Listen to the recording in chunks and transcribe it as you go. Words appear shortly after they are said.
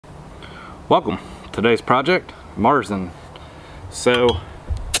Welcome. Today's project, Marzen. So,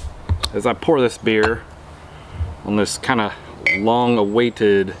 as I pour this beer on this kind of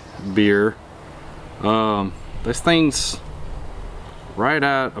long-awaited beer, this thing's right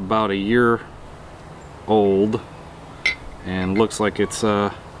at about a year old and looks like it's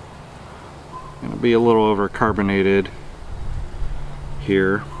gonna be a little over carbonated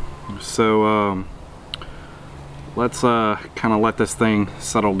here. So let's kind of let this thing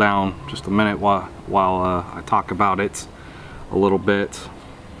settle down just a minute while I talk about it a little bit.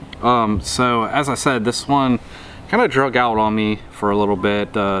 So as I said, this one kind of drug out on me for a little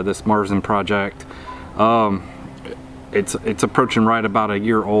bit, this Marzen project. It's approaching right about a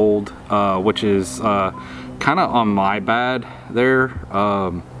year old, which is kind of on my bad there.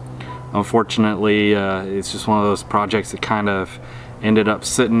 Unfortunately, it's just one of those projects that kind of ended up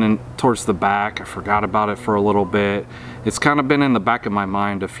sitting towards the back. I forgot about it for a little bit. It's kind of been in the back of my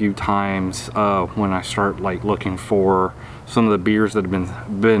mind a few times when I start like looking for some of the beers that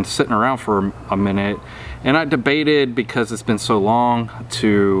have been sitting around for a minute, and I debated, because it's been so long,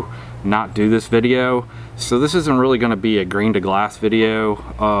 to not do this video. So this isn't really going to be a grain to glass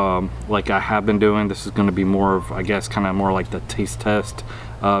video like I have been doing. This is going to be more of, I guess, kind of more like the taste test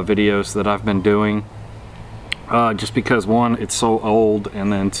videos that I've been doing. Just because, one, it's so old,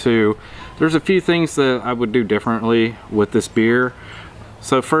 and then two, there's a few things that I would do differently with this beer.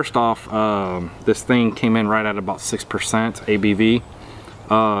 So first off, this thing came in right at about 6%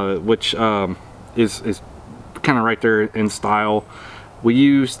 ABV, which is kind of right there in style. We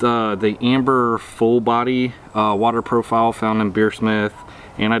used the amber full body water profile found in Beersmith,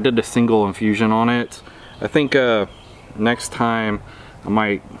 and I did a single infusion on it. I think next time I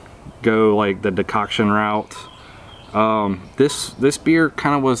might go like the decoction route. This beer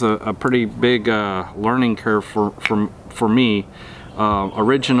kind of was a pretty big learning curve for me.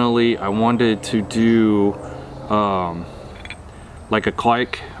 Originally, I wanted to do like a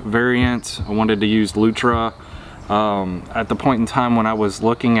Kleik variant. I wanted to use Lutra. At the point in time when I was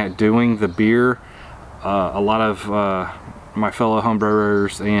looking at doing the beer, a lot of my fellow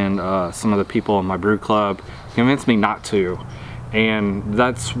homebrewers and some of the people in my brew club convinced me not to. And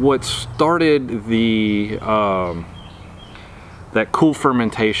that's what started the that cool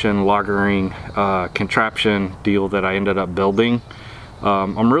fermentation lagering contraption deal that I ended up building.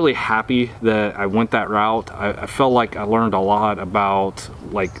 I'm really happy that I went that route. I felt like I learned a lot about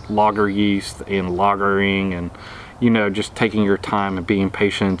like lager yeast and lagering, and you know, just taking your time and being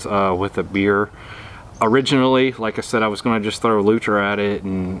patient with a beer. Originally, like I said, I was going to just throw Lutra at it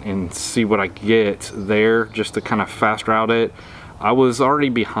and see what I get there, just to kind of fast route it. I was already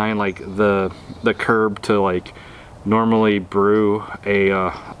behind like the curb to like normally brew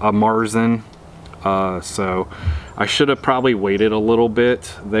a Marzen, so I should have probably waited a little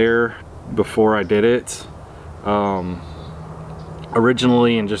bit there before I did it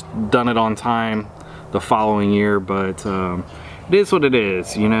originally, and just done it on time the following year. But it is what it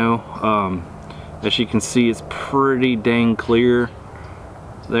is, you know. As you can see, it's pretty dang clear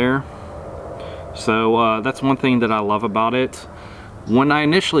there. So that's one thing that I love about it. When I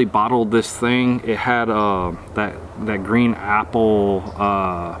initially bottled this thing, it had that green apple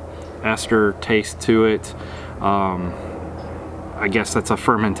ester taste to it. I guess that's a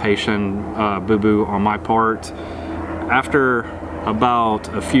fermentation boo-boo on my part. After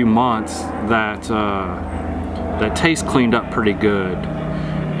about a few months, that taste cleaned up pretty good,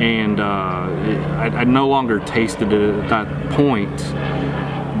 and I no longer tasted it at that point.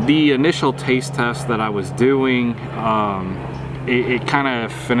 The initial taste test that I was doing, it kind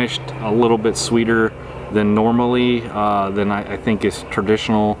of finished a little bit sweeter than normally, than I think is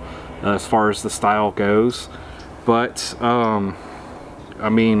traditional as far as the style goes. But I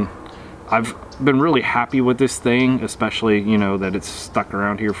mean, I've been really happy with this thing, especially, you know, that it's stuck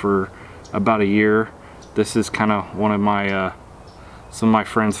around here for about a year. This is kind of one of my some of my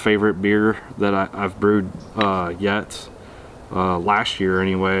friends' favorite beer that I've brewed yet, last year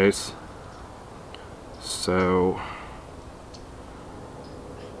anyways. So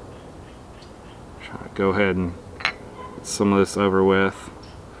go ahead and get some of this over with.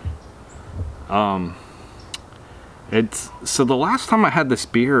 So the last time I had this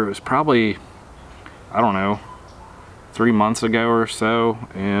beer, it was probably, I don't know, 3 months ago or so,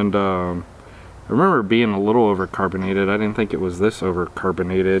 and I remember it being a little over carbonated. I didn't think it was this over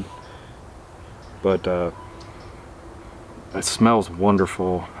carbonated, but it smells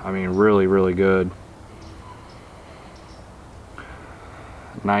wonderful. I mean, really, really good.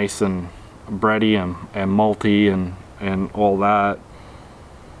 Nice and bready and malty and all that.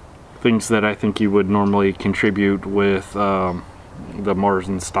 Things that I think you would normally contribute with the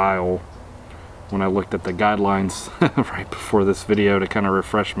Marzen style. when I looked at the guidelines right before this video to kind of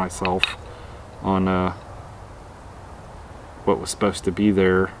refresh myself on what was supposed to be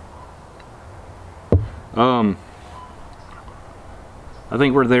there. I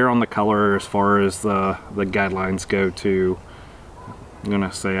think we're there on the color as far as the guidelines go too. I'm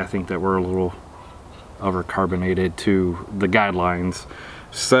gonna say I think that we're a little overcarbonated to the guidelines.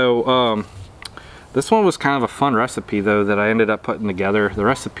 So this one was kind of a fun recipe though that I ended up putting together. The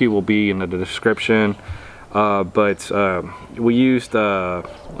recipe will be in the description, but we used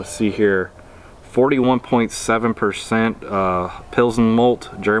let's see here, 41.7% Pilsner malt,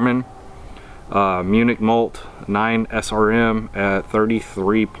 German, Munich Malt 9 SRM at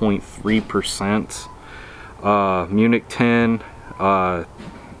 33.3%, Munich 10 at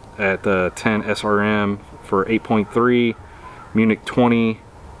 10 SRM for 8.3, Munich 20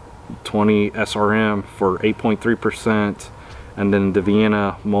 SRM for 8.3%, and then the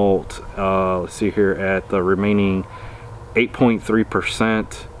Vienna Malt, let's see here, at the remaining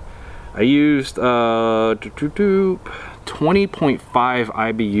 8.3%. I used 20.5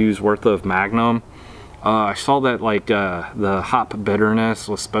 IBUs worth of Magnum. I saw that like the hop bitterness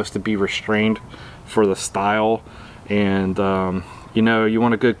was supposed to be restrained for the style, and you know, you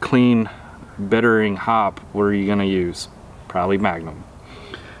want a good clean bittering hop. What are you gonna use? Probably Magnum.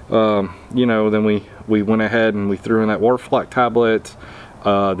 You know, then we went ahead and we threw in that Whirlfloc Tablet,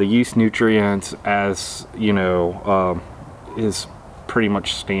 the Yeast Nutrient, as you know, is pretty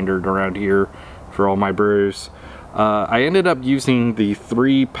much standard around here for all my brews. I ended up using the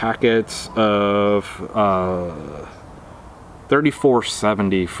 3 packets of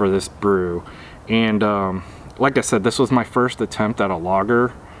 3470 for this brew, and like I said, this was my first attempt at a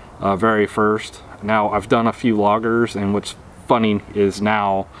lager, very first. Now I've done a few lagers, and what's funny is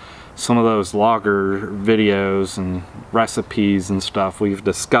now some of those lager videos and recipes and stuff we've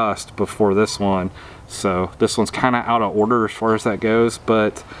discussed before this one, so this one's kind of out of order as far as that goes.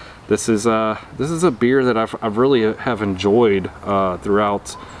 But this is a beer that I've really have enjoyed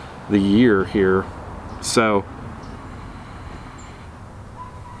throughout the year here. So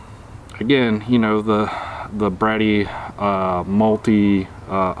again, you know, the bready malty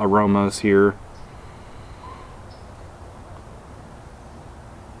aromas here.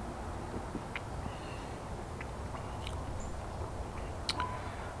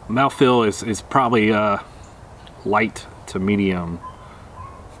 Mouthfeel is probably light to medium.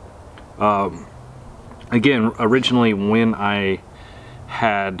 Again, originally when I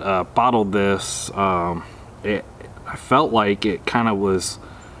had bottled this, I felt like it kind of was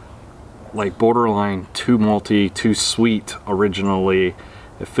like borderline too malty, too sweet originally.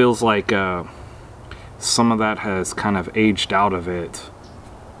 It feels like some of that has kind of aged out of it.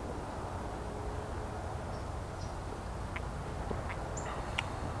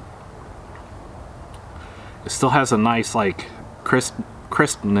 It still has a nice like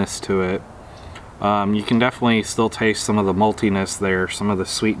crispness to it. You can definitely still taste some of the maltiness there, some of the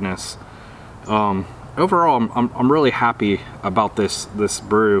sweetness. Overall, I'm really happy about this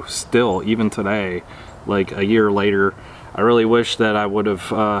brew still, even today, like a year later. I really wish that I would have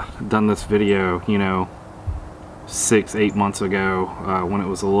done this video, you know, 6-8 months ago when it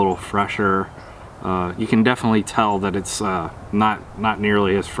was a little fresher. You can definitely tell that it's not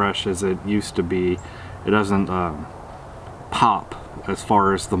nearly as fresh as it used to be. It doesn't pop as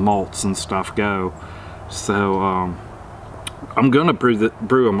far as the malts and stuff go. So I'm gonna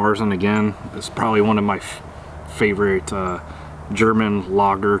brew a Marzen again. It's probably one of my favorite German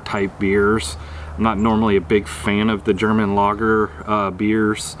lager type beers. I'm not normally a big fan of the German lager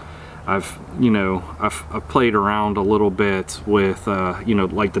beers. I've played around a little bit with you know,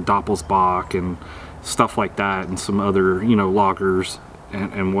 like the Doppelsbock and stuff like that, and some other, you know, lagers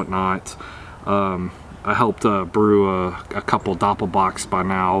and whatnot. I helped brew a couple Doppelbocks by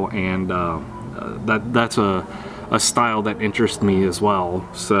now, and that's a style that interests me as well.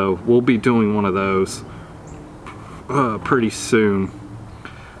 So we'll be doing one of those pretty soon.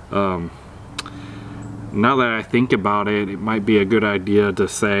 Now that I think about it, it might be a good idea to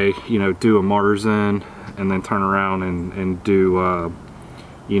say, you know, do a Marzen and then turn around and do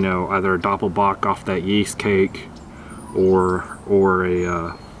you know, either a Doppelbock off that yeast cake or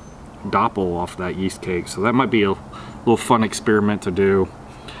a Doppel off that yeast cake. So that might be a little fun experiment to do.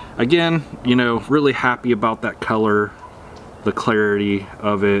 Again, you know, really happy about that color, the clarity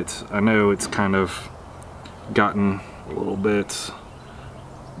of it. I know it's kind of gotten a little bit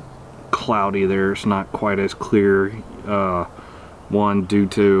cloudy there. It's not quite as clear, one, due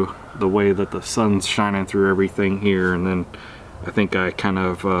to the way that the sun's shining through everything here, and then I think I kind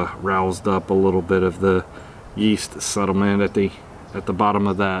of roused up a little bit of the yeast settlement at the bottom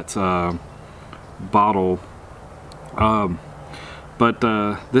of that bottle. But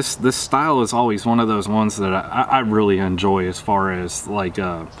this style is always one of those ones that I really enjoy as far as like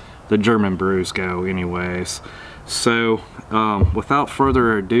the German brews go anyways. So without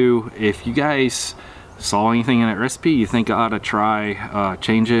further ado, if you guys saw anything in that recipe you think I ought to try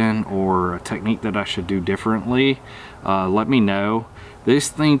changing, or a technique that I should do differently, let me know. This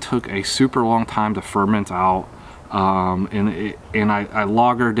thing took a super long time to ferment out, and I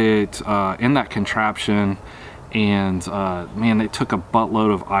lagered it in that contraption, and man, it took a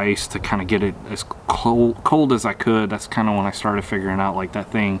buttload of ice to kind of get it as cold as I could. That's kind of when I started figuring out like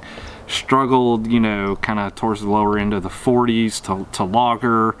that thing struggled, you know, kind of towards the lower end of the 40s to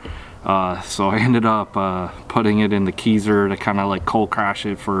lager. So I ended up putting it in the keezer to kind of like cold crash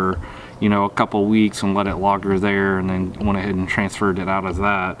it for, you know, a couple weeks and let it lager there, and then went ahead and transferred it out of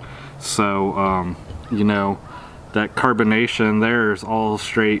that. So you know, that carbonation there is all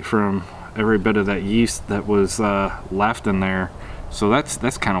straight from every bit of that yeast that was left in there. So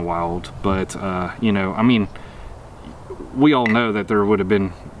that's kind of wild. But you know, I mean, we all know that there would have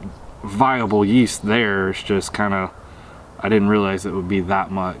been viable yeast there. It's just kind of, I didn't realize it would be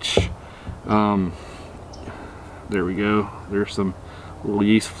that much. There we go. There's some little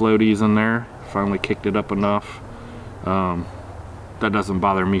yeast floaties in there. Finally kicked it up enough. That doesn't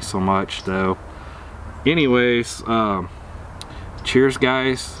bother me so much though. Anyways, cheers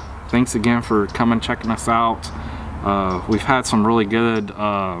guys. Thanks again for coming checking us out. We've had some really good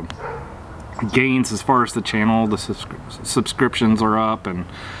gains as far as the channel. The subscriptions are up, and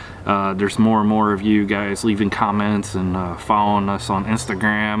there's more and more of you guys leaving comments and following us on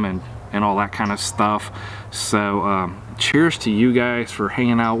Instagram and all that kind of stuff. So cheers to you guys for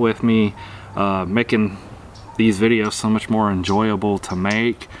hanging out with me, making these videos so much more enjoyable to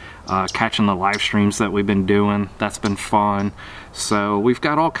make, catching the live streams that we've been doing. That's been fun. So we've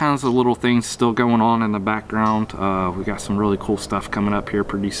got all kinds of little things still going on in the background. We got some really cool stuff coming up here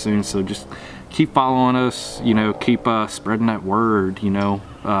pretty soon, so just keep following us, you know, keep spreading that word, you know.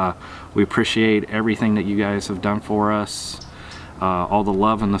 We appreciate everything that you guys have done for us, all the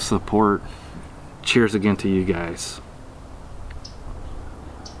love and the support. Cheers again to you guys.